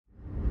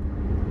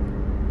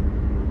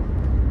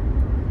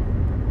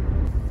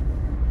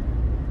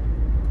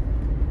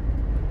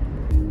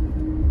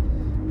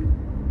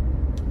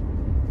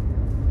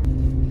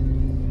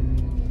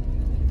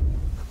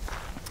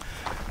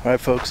Alright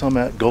folks, I'm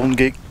at Golden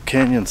Gate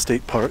Canyon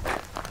State Park.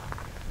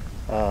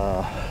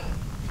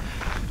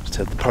 Just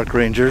had the park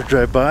ranger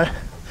drive by,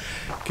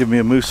 give me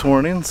a moose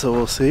warning, so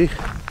we'll see.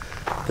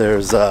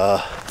 There's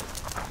those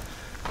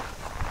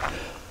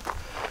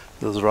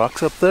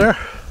rocks up there.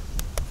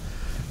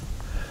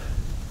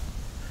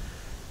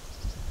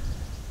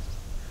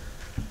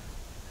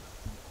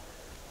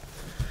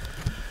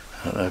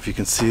 I don't know if you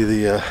can see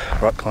the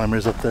rock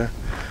climbers up there.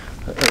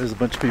 There's a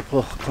bunch of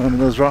people climbing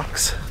those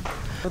rocks.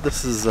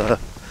 This is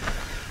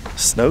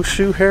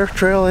Snowshoe Hare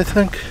trail, I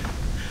think.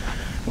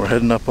 We're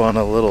heading up on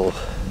a little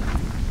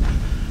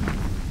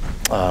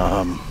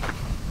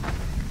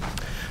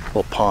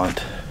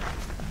pond.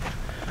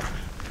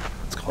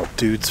 It's called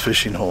Dude's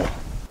Fishing Hole.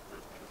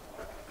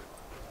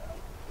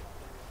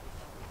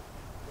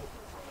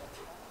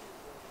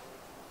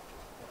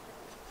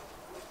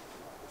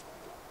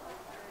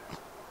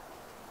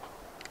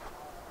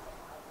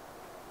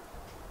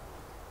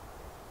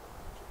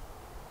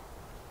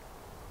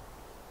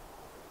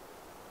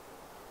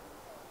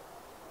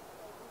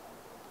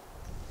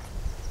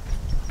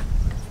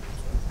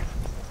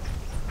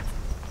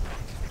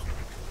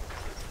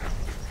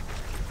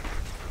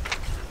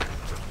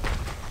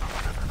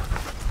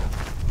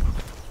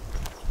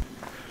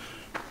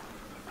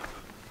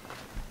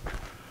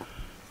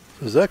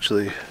 I was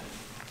actually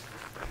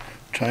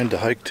trying to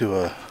get to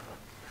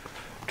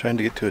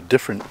a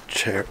different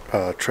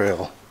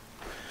trail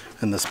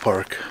in this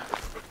park,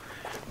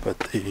 but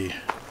the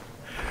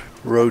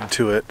road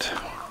to it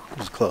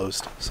was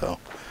closed, so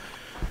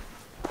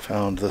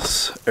found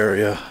this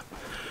area.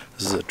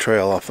 This is a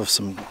trail off of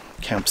some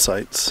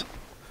campsites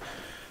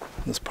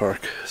in this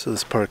park. So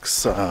this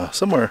park's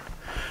somewhere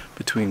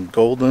between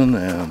Golden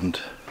and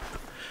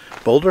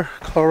Boulder,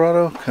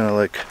 Colorado, kind of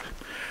like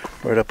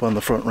right up on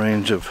the front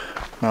range of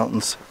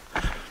mountains.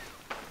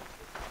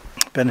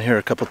 Been here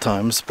a couple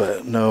times,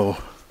 but no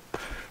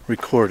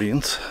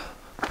recordings.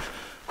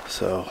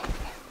 So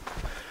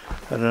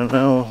I don't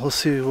know. We'll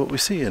see what we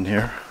see in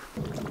here.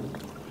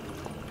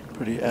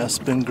 Pretty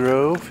aspen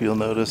grove. You'll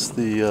notice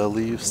the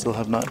leaves still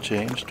have not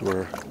changed.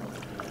 We're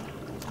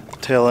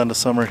tail end of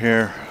summer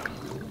here.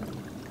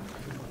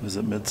 Is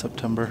it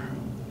mid-September?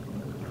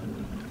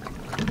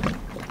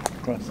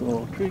 Across the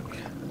little creek.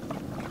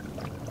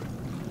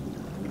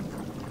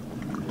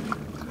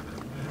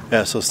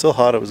 Yeah, so still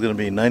hot. It was going to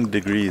be 90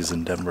 degrees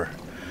in Denver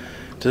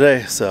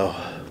today, so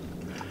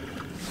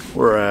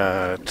we're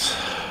at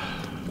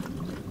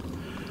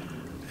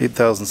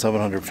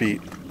 8,700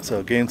 feet.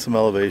 So gained some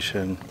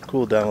elevation,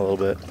 cooled down a little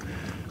bit.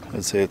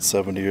 I'd say it's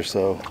 70 or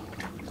so.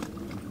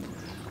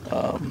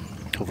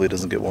 Hopefully it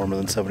doesn't get warmer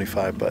than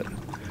 75, but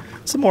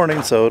it's the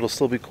morning, so it'll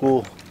still be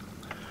cool.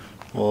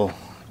 We'll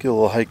get a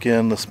little hike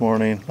in this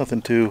morning.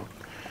 Nothing too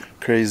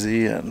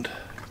crazy, and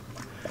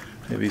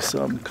maybe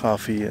some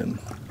coffee and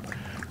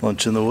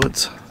lunch in the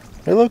woods.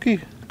 Hey Loki,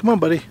 come on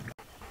buddy.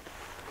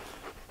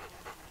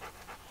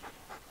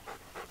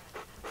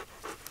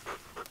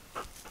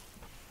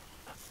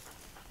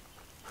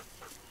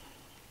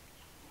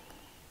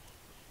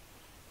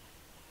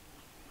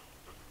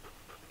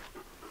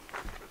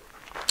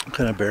 What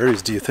kind of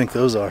berries do you think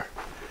those are?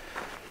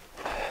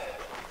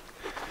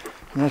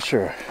 I'm not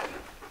sure.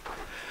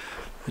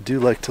 I do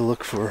like to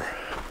look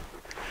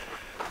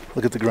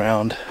at the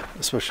ground,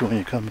 especially when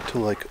you come to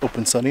like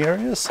open sunny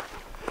areas.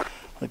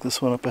 Like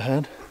this one up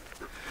ahead.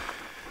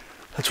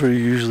 That's where you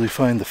usually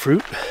find the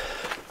fruit.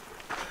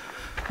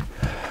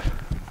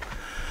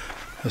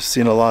 I've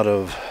seen a lot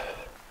of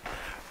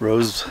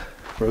rose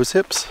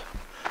hips,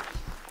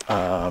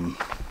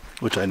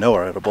 which I know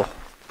are edible.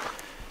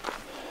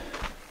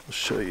 I'll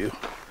show you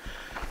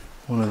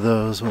one of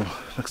those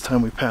next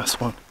time we pass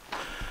one.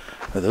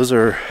 Those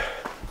are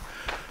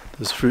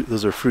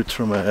fruits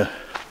from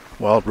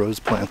wild rose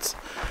plants,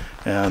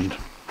 and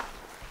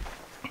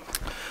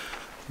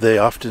they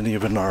often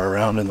even are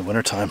around in the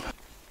wintertime.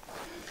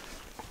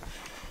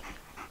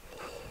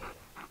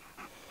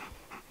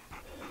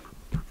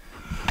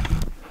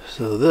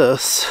 So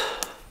this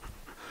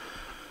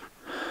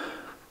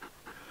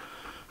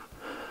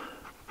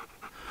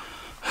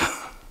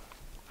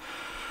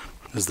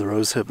is the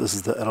rose hip. This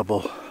is the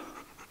edible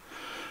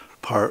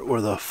part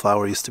where the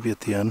flower used to be at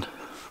the end.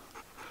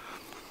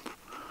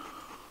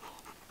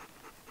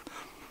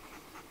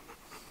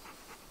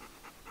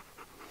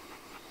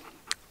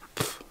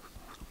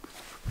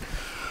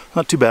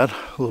 Not too bad,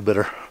 a little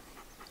bitter.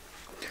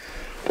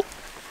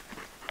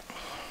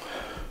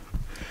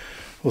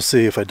 We'll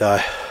see if I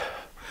die,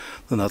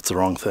 then that's the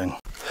wrong thing.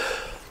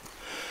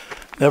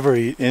 Never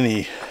eat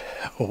any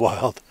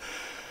wild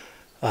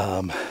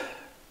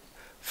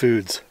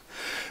foods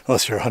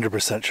unless you're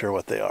 100% sure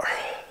what they are.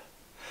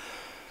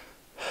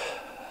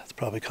 It's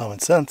probably common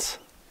sense,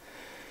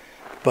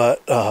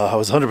 but I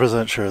was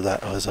 100% sure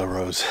that was a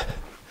rose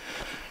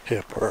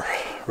hip or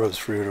rose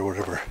fruit or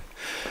whatever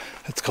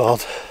it's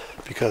called,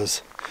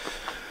 because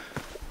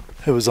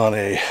it was on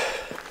a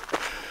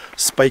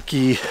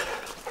spiky,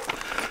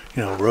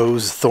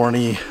 rose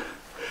thorny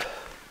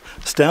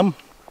stem,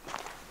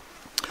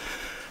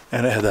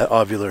 and it had that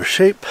ovular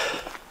shape,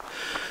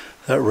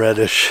 that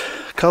reddish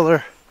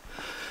color,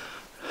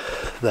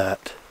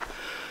 that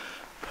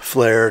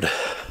flared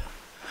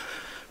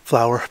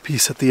flower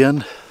piece at the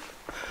end.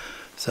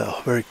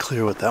 So very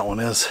clear what that one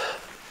is.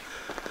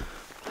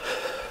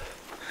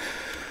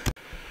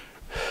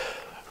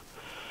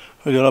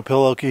 We're going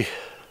uphill, Loki.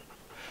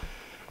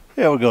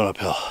 Yeah, we're going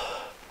uphill.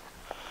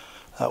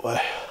 That way.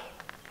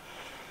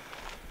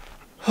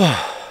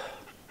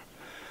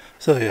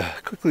 So yeah,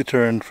 quickly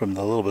turned from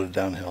the little bit of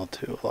downhill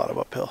to a lot of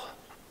uphill.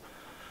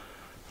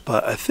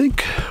 But I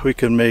think we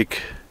can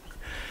make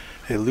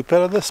a loop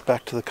out of this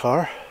back to the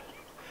car.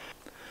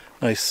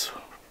 Nice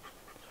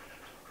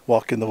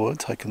walk in the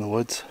woods, hike in the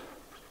woods.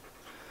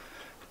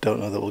 Don't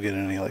know that we'll get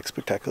any like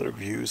spectacular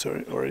views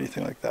or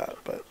anything like that,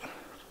 but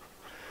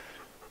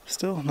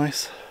still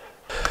nice.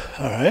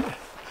 Alright,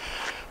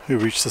 we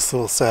reached this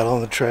little saddle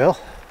on the trail.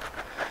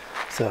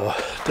 So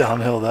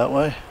downhill that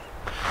way,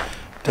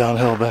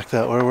 downhill back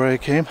that way where I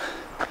came.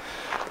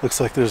 Looks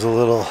like there's a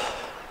little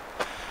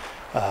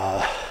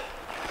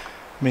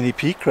mini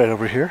peak right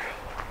over here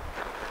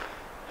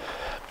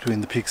between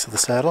the peaks of the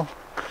saddle.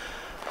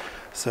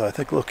 So I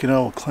think Loki and I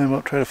will climb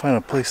up, try to find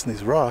a place in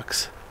these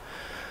rocks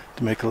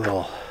to make a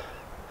little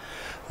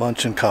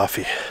lunch and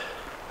coffee.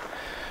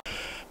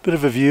 Bit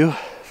of a view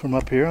from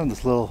up here on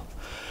this little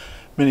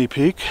mini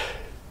peak.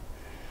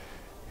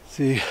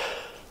 See,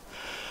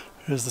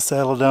 there's the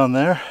saddle down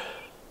there.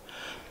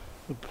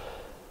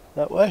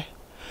 That way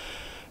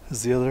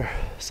is the other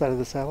side of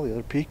the saddle, the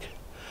other peak.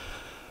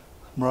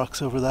 Some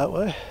rocks over that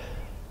way.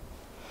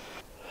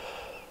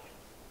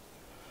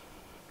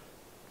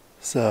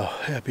 So,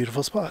 yeah,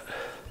 beautiful spot.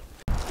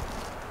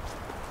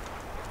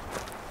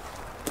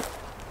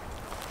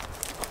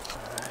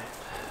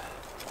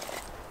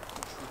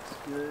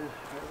 Good.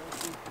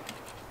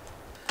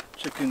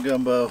 Chicken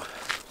gumbo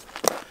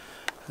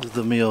is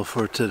the meal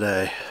for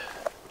today.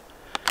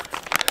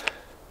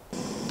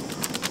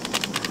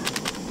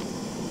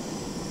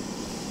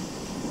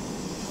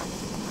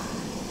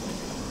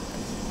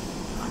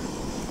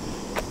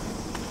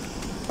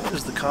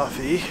 Here's the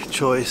coffee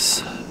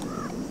choice.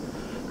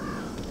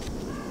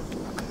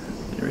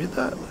 Can you read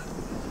that?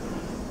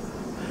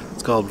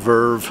 It's called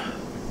Verve,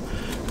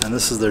 and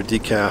this is their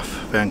decaf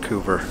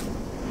Vancouver.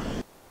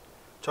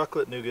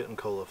 Chocolate, nougat, and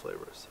cola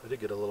flavors. I did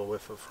get a little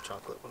whiff of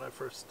chocolate when I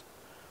first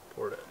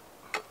poured it.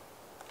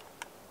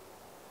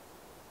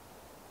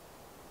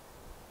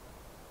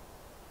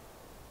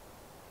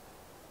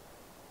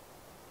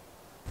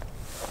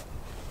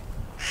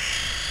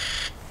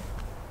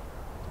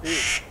 Dude,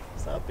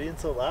 stop being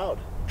so loud.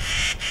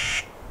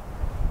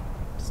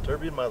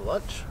 Disturbing my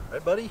lunch,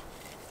 right buddy?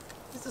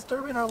 He's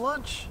disturbing our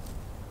lunch.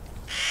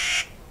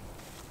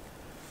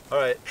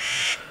 Alright,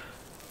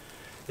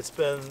 it's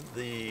been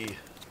the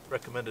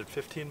recommended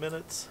 15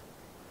 minutes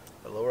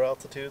at lower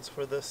altitudes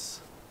for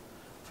this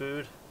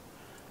food.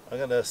 I'm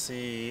gonna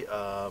see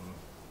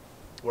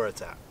where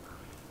it's at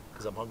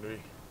because I'm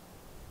hungry.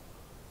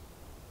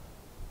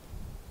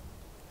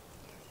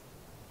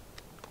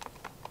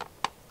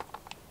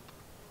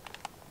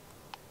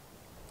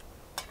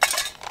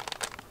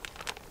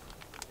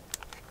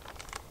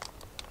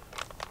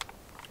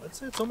 I'd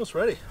say it's almost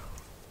ready.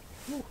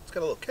 Ooh, it's got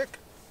a little kick,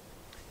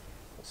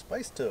 a little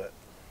spice to it.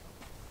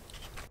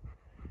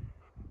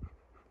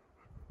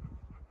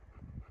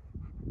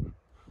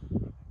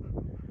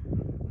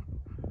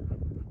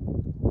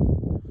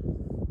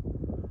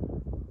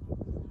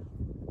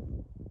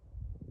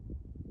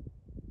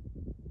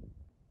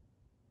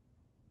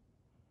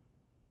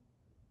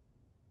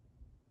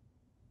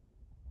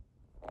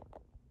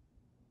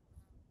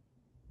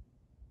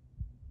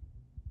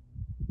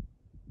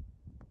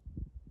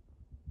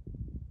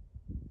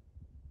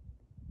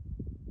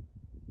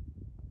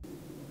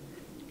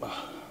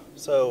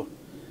 So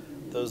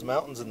those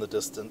mountains in the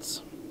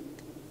distance,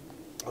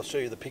 I'll show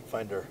you the peak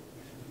finder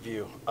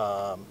view.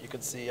 You can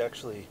see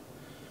actually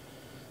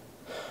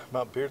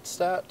Mount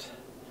Beardstadt,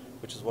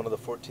 which is one of the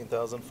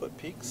 14,000 foot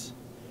peaks,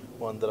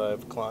 one that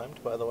I've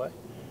climbed by the way.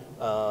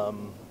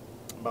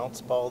 Mount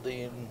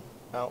Spalding,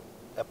 Mount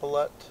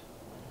Epaulet,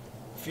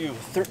 a few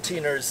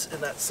 13ers in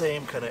that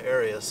same kind of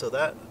area. So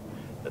that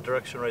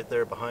direction right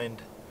there behind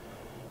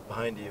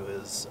you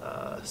is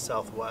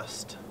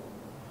southwest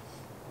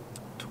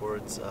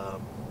towards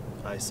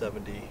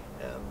I-70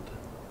 and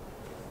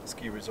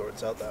ski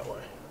resorts out that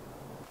way.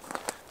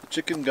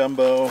 Chicken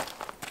gumbo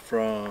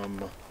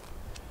from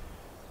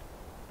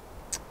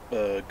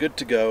Good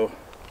to Go.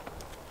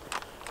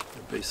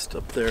 They're based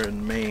up there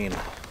in Maine.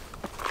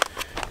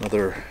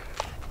 Another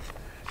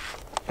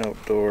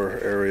outdoor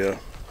area.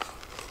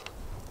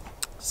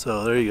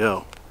 So there you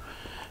go.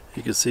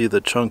 You can see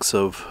the chunks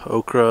of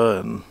okra,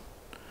 and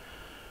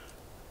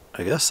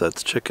I guess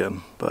that's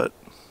chicken, but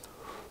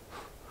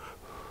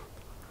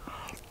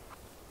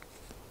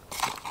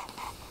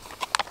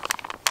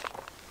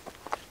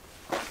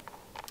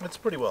it's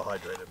pretty well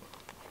hydrated.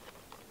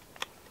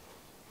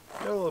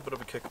 Got a little bit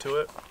of a kick to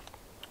it.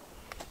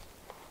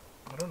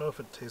 I don't know if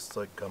it tastes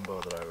like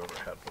gumbo that I've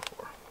ever had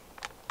before.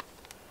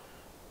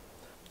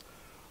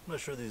 I'm not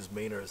sure these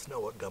Mainers know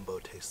what gumbo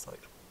tastes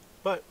like.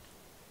 but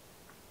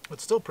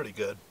it's still pretty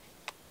good.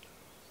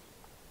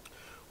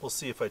 We'll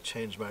see if I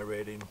change my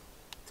rating.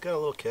 It's got a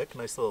little kick,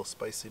 nice little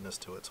spiciness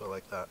to it, so I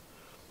like that.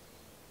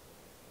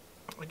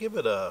 I give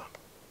it a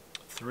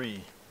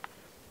 3,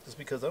 just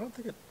because I don't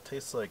think it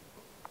tastes like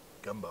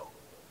gumbo.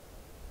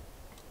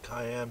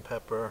 Cayenne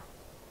pepper,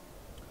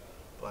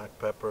 black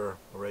pepper,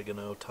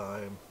 oregano,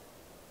 thyme,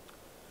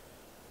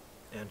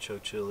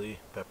 ancho chili,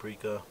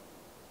 paprika,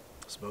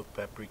 smoked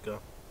paprika,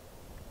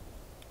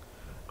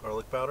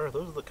 garlic powder.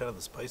 Those are the kind of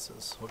the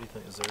spices. What do you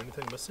think? Is there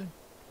anything missing?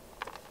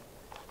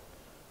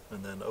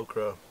 And then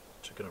okra,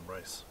 chicken and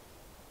rice.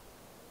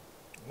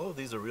 All of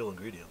these are real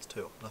ingredients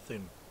too.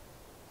 Nothing,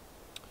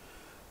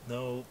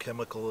 no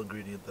chemical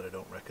ingredient that I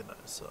don't recognize,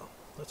 so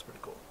that's pretty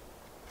cool.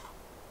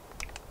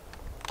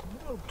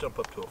 I'll jump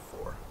up to a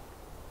 4.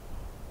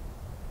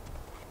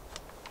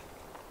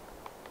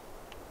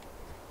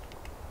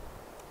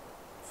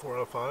 Four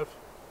out of 5.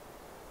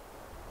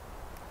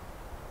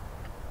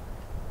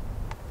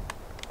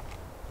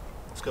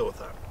 Let's go with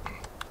that.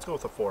 Let's go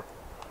with a 4.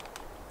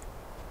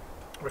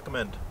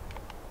 Recommend.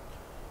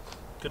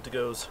 Good to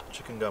go's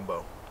chicken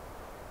gumbo.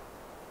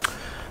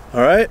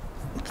 Alright,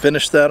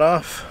 finished that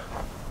off.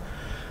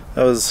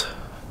 That was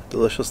a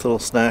delicious little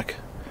snack.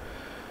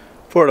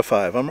 4 out of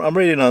 5. I'm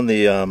rating on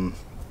the,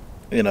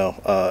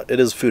 it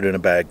is food in a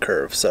bag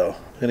curve, so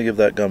I'm going to give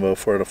that gumbo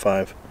 4 out of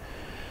 5.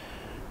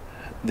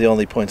 The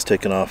only points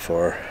taken off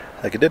are,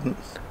 like, it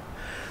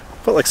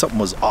felt like something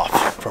was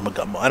off from a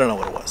gumbo. I don't know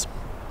what it was.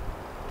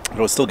 But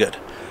it was still good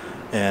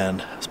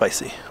and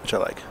spicy, which I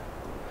like.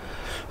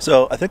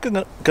 So I think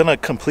I'm gonna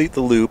complete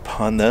the loop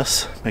on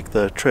this, make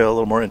the trail a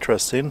little more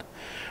interesting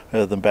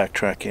rather than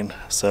backtracking.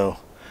 So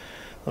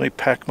let me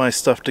pack my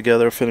stuff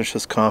together, finish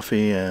this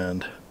coffee,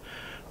 and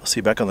I'll see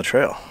you back on the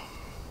trail.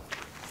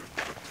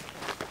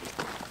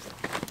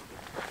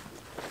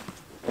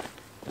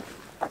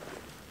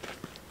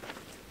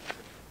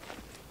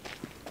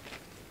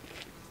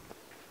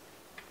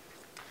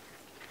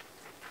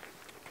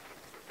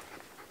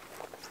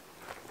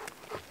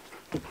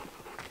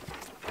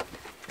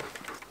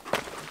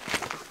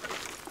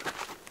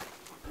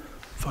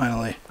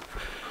 Finally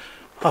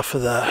off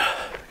of that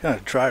kind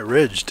of dry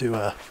ridge to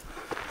a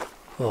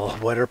little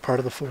wetter part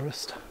of the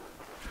forest.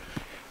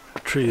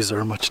 Trees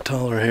are much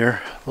taller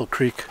here. Little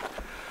creek.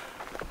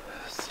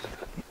 It's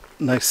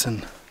nice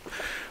and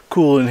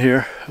cool in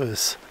here. It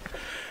was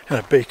kind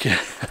of baking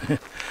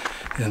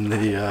in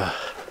the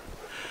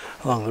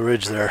along the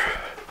ridge there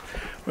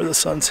where the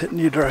sun's hitting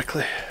you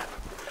directly.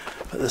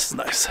 But this is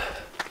nice.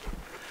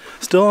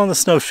 Still on the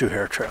Snowshoe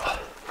Hare trail.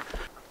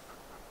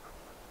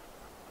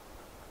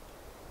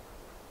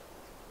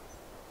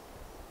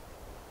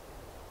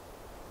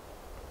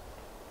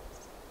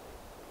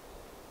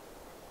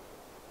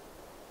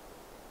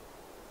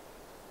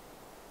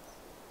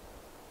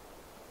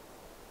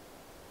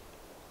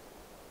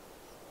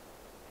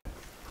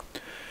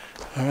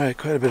 Alright,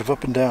 quite a bit of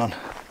up and down.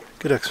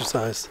 Good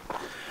exercise.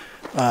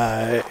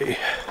 I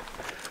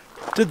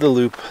did the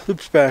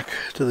looped back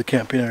to the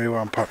camping area where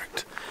I'm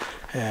parked.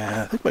 And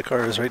I think my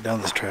car is right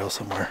down this trail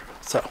somewhere.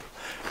 So,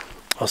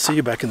 I'll see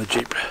you back in the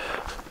Jeep.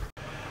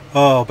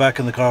 Oh, back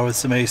in the car with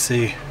some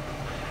AC.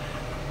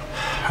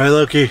 Hi,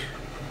 Loki.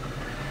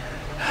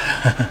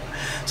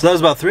 So that was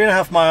about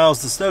 3.5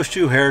 miles, the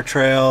Snowshoe Hare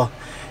Trail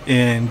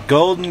in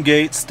Golden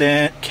Gate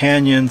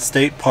Canyon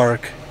State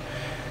Park.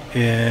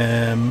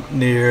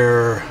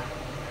 Near,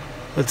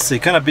 let's see,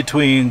 kind of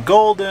between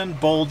Golden,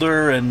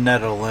 Boulder, and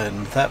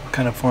Netherland. That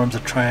kind of forms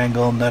a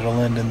triangle.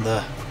 Netherland in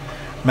the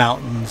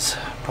mountains,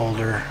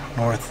 Boulder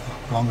north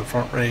along the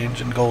Front Range,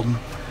 and Golden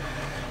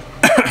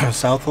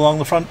south along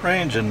the Front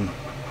Range, and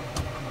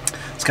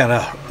it's kind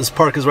of, this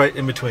park is right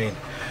in between.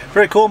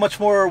 Very cool, much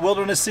more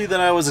wildernessy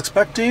than I was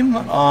expecting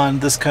on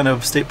this kind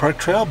of state park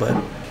trail, but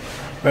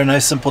very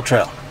nice, simple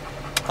trail.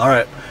 All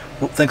right,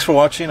 well, thanks for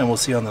watching, and we'll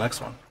see you on the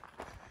next one.